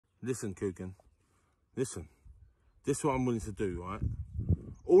Listen, Kugan. Listen. This is what I'm willing to do, right?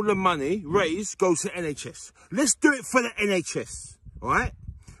 All the money raised goes to NHS. Let's do it for the NHS, all right?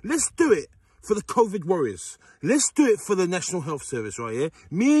 Let's do it for the COVID warriors. Let's do it for the National Health Service right here.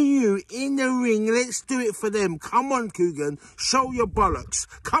 Me and you in the ring, let's do it for them. Come on, Kugan, show your bollocks.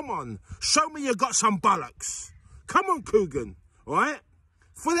 Come on, show me you got some bollocks. Come on, Kugan, all right?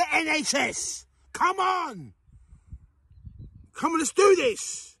 For the NHS, come on. Come on, let's do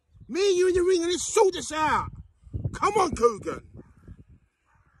this. Me and you in the ring, and let's sort this out. Come on, Kugan.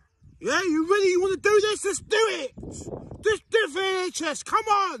 Yeah, you ready? You want to do this? Let's do it. Just do it for NHS. Come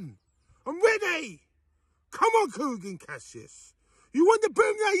on. I'm ready. Come on, Kugan, Cassius. You want the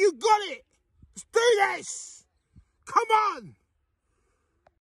boom now? You got it. Let's do this. Come on.